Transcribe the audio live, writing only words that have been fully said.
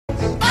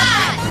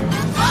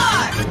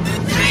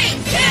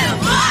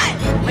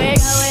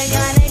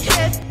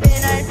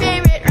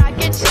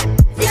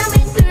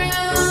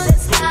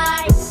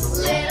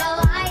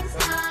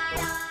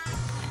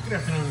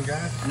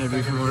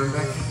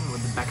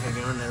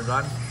the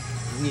run.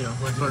 You know,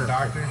 went to the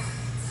doctor. Your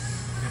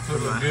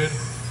foot look good.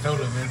 Toe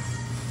look good.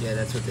 Yeah,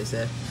 that's what they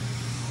said.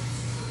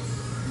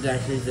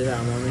 Actually, did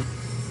that, mommy.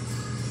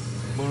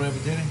 Bon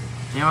appetit.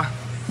 Yeah.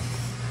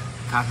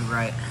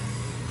 Copyright.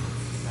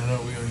 I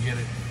know we're gonna get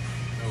it.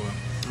 Oh well.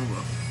 Oh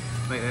well.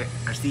 Wait,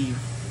 I see you.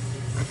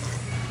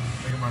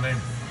 Look at my name.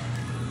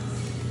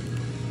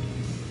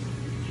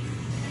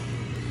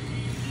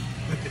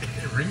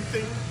 Ring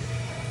thing?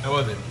 How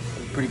was it?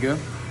 Pretty good.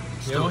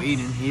 Still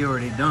eating. He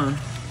already done.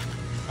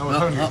 I was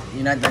hungry. Oh,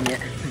 you're not done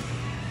yet.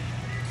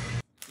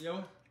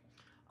 Yo.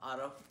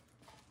 Otto.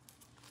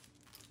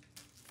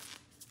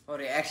 Oh,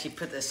 they actually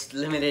put this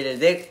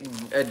limited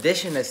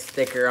edition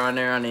sticker on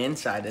there on the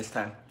inside this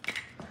time.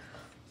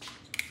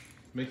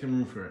 Make some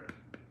room for it.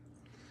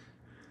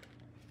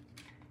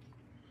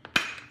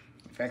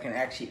 If I can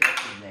actually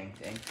open the dang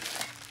thing.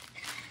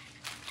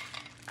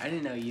 I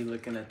didn't know you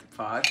looking at the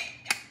pod.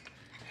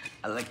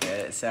 I looked at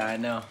it, so I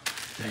know.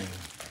 Dang.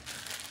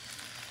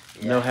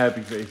 Yeah. No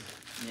happy face.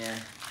 Yeah.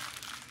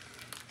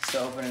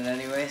 So open it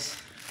anyways.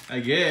 I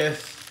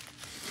guess.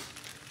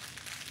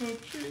 Oh,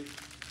 shit.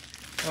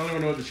 I don't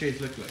even know what the shades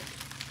look like.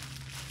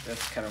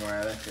 That's kind of where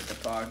I left at the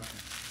pod.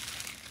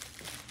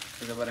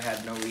 Because I would have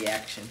had no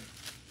reaction.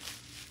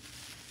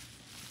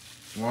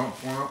 Womp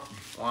womp.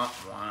 Womp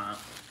womp.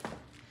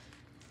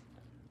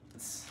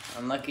 It's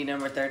unlucky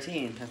number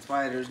 13. That's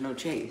why there's no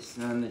chase.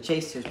 And on the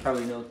chase, there's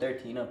probably no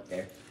 13 up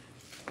there.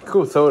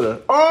 Cool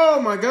soda. Oh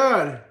my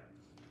god!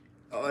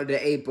 Oh,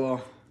 the 8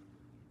 ball.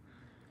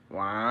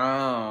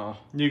 Wow.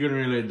 You can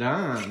really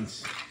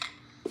dance.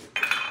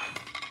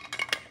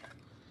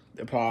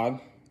 The pog.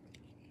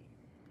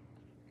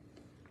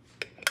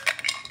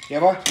 Yeah,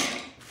 boy.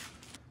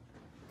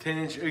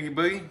 10-inch Oogie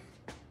Boogie.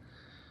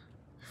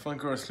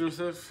 Funko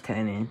exclusive.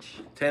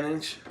 10-inch.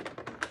 10-inch.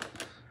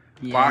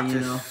 Yeah, Box you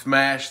is know.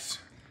 smashed.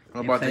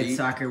 I'm about Played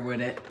soccer with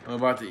it. I'm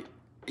about to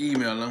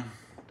email them.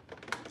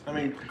 I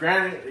mean,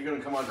 granted, they're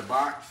gonna come out the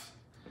box,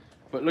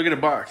 but look at the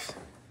box.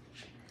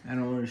 I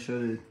don't want to show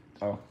the.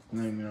 Oh,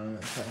 not even on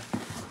that side.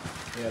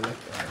 Yeah, look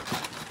at it.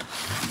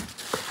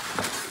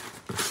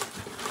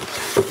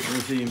 Let me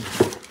see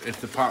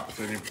if the pops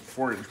any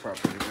 4-inch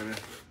pops any better.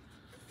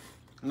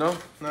 No,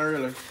 not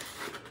really.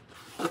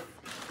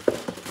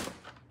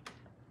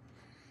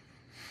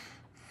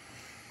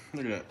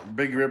 Look at that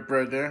big rip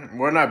right there.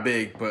 Well, not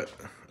big, but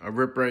a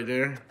rip right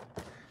there,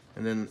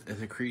 and then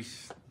it's a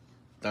crease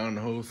down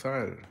the whole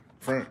side,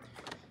 front.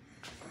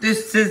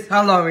 This is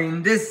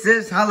Halloween. This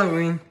is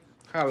Halloween.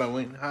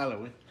 Halloween,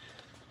 Halloween.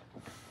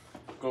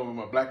 Go with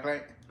my black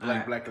light. I like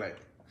Alright. black light.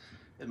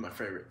 It's my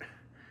favorite.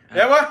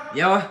 Yeah, what?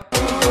 Yeah.